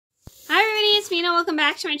it's Mena. Welcome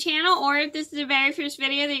back to my channel, or if this is the very first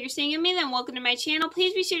video that you're seeing of me, then welcome to my channel.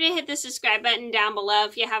 Please be sure to hit the subscribe button down below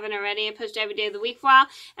if you haven't already. I post every day of the week for a while.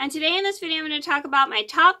 And today in this video, I'm going to talk about my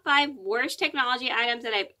top 5 worst technology items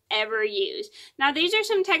that I've ever used. Now, these are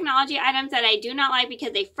some technology items that I do not like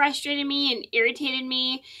because they frustrated me and irritated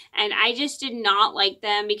me, and I just did not like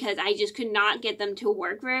them because I just could not get them to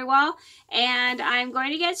work very well. And I'm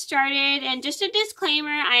going to get started, and just a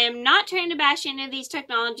disclaimer, I am not trying to bash any of these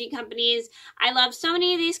technology companies. I love so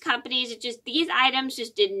many of these companies, these items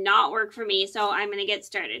just did not work for me, so I'm going to get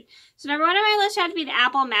started. So number 1 on my list had to be the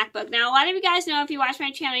Apple Macbook. Now, a lot of you guys know, if you watch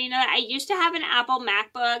my channel, you know that I used to have an Apple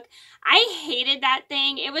Macbook. I hated that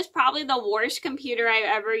thing. It was probably the worst computer I've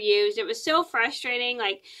ever used. It was so frustrating.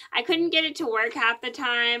 Like, I couldn't get it to work half the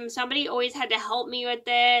time. Somebody always had to help me with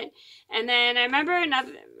it. And then I remember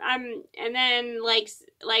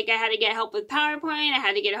like I had to get help with PowerPoint. I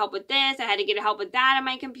had to get help with this. I had to get help with that on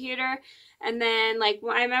my computer. And then, like,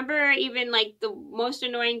 I remember even, like, the most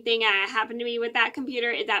annoying thing that happened to me with that computer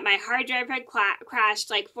is that my hard drive had crashed,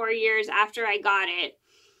 like, 4 years after I got it.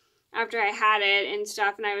 After I had it and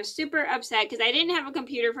stuff, and I was super upset because I didn't have a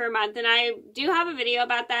computer for a month, and I do have a video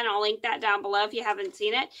about that, and I'll link that down below if you haven't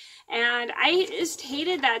seen it. And I just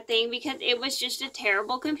hated that thing because it was just a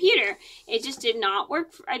terrible computer. It just did not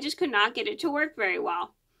work. I just could not get it to work very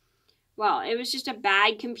well. Well, it was just a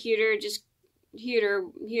bad computer,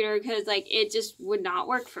 because, like, it just would not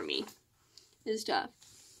work for me and stuff.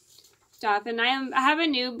 And I have a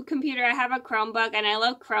new computer. I have a Chromebook, and I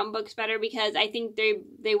love Chromebooks better because I think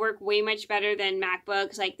they work way much better than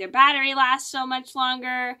MacBooks. Like, their battery lasts so much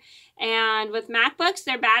longer, and with MacBooks,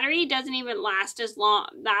 their battery doesn't even last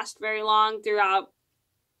very long throughout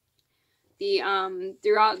the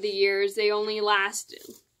years. They only last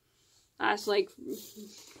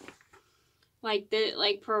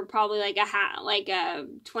for probably like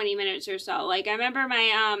 20 minutes or so. Like, I remember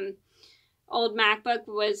my old MacBook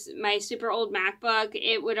was my super old MacBook.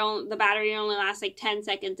 The battery only lasts like 10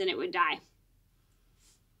 seconds and it would die.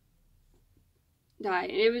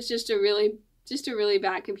 And it was just a really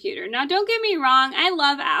bad computer. Now, don't get me wrong, I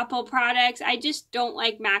love Apple products. I just don't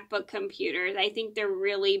like MacBook computers. I think they're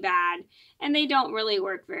really bad and they don't really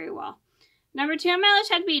work very well. Number 2 on my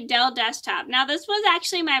list had to be Dell desktop. Now, this was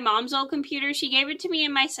actually my mom's old computer. She gave it to me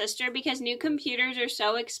and my sister because new computers are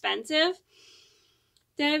so expensive.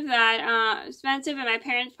 And my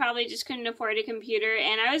parents probably just couldn't afford a computer,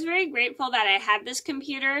 and I was very grateful that I had this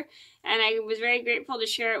computer, and I was very grateful to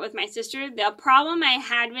share it with my sister. The problem I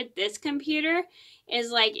had with this computer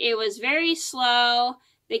is, like, it was very slow,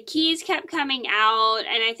 the keys kept coming out,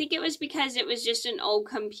 and I think it was because it was just an old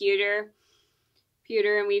computer,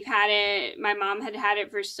 and my mom had it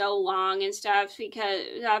for so long and stuff,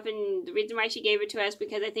 and the reason why she gave it to us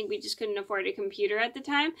because I think we just couldn't afford a computer at the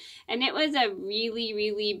time, and it was a really,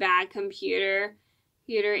 really bad computer.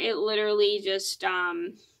 It literally just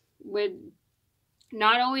would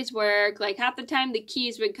not always work. Like, half the time the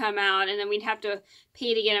keys would come out, and then we'd have to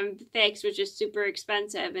pay to get them fixed, which is super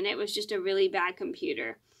expensive, and it was just a really bad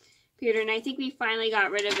computer. And I think we finally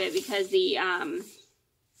got rid of it because we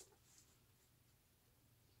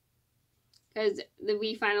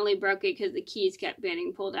finally broke it because the keys kept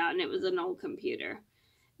getting pulled out, and it was an old computer.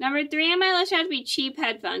 Number 3 on my list had to be cheap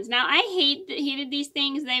headphones. Now, I hated these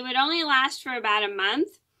things. They would only last for about a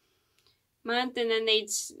month, and then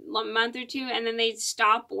month or two, and then they'd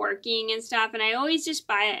stop working and stuff, and I always just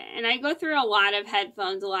buy it. And I go through a lot of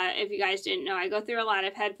headphones, if you guys didn't know, I go through a lot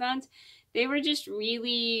of headphones. They were just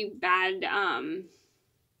really bad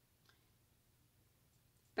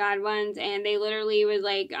ones, and they literally would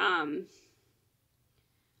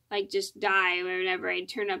just die whenever I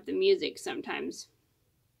turn up the music sometimes.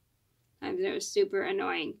 It was super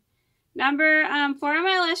annoying. Number 4 on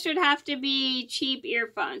my list would have to be cheap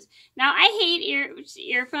earphones. Now, I hate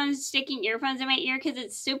sticking earphones in my ear because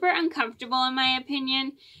it's super uncomfortable in my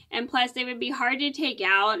opinion. And plus, they would be hard to take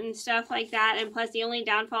out and stuff like that. And plus, the only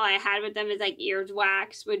downfall I had with them is, like,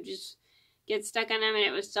 earwax would just get stuck on them, and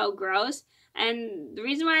it was so gross. And the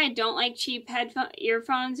reason why I don't like cheap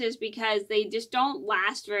earphones is because they just don't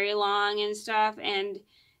last very long and stuff, and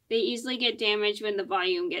they easily get damaged when the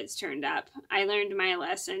volume gets turned up. I learned my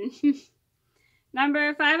lesson.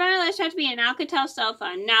 Number 5 on my list had to be an Alcatel cell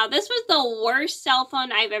phone. Now, this was the worst cell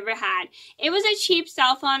phone I've ever had. It was a cheap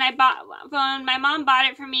cell phone. My mom bought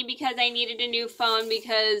it for me because I needed a new phone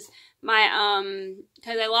because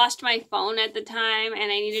I lost my phone at the time,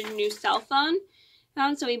 and I needed a new cell phone.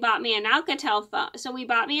 So we bought me an Alcatel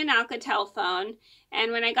phone.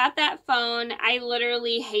 And when I got that phone, I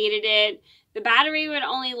literally hated it. The battery would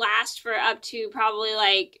only last for up to probably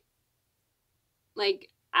like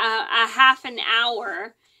a half an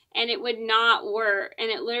hour and it would not work,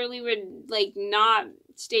 and it literally would like not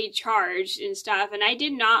stay charged and stuff, and I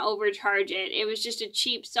did not overcharge it. It was just a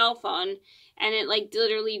cheap cell phone, and it like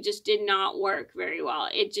literally just did not work very well.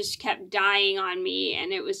 It just kept dying on me,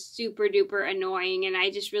 and it was super duper annoying, and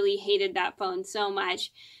I just really hated that phone so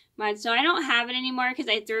much. So I don't have it anymore because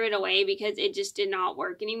I threw it away because it just did not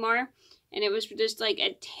work anymore, and it was just like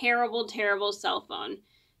a terrible, terrible cell phone.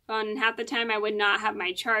 And half the time I would not have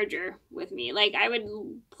my charger with me. Like, I would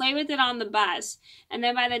play with it on the bus, and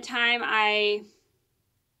then by the time I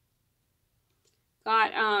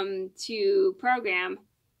got to program,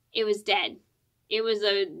 it was dead. It was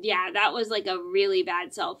that was like a really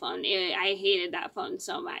bad cell phone. I hated that phone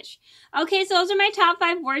so much. Okay, so those are my top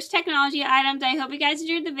 5 worst technology items. I hope you guys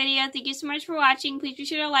enjoyed the video. Thank you so much for watching. Please be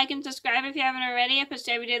sure to like and subscribe if you haven't already. I post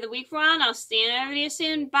every day of the week for a while, and I'll see you in another video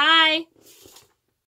soon. Bye!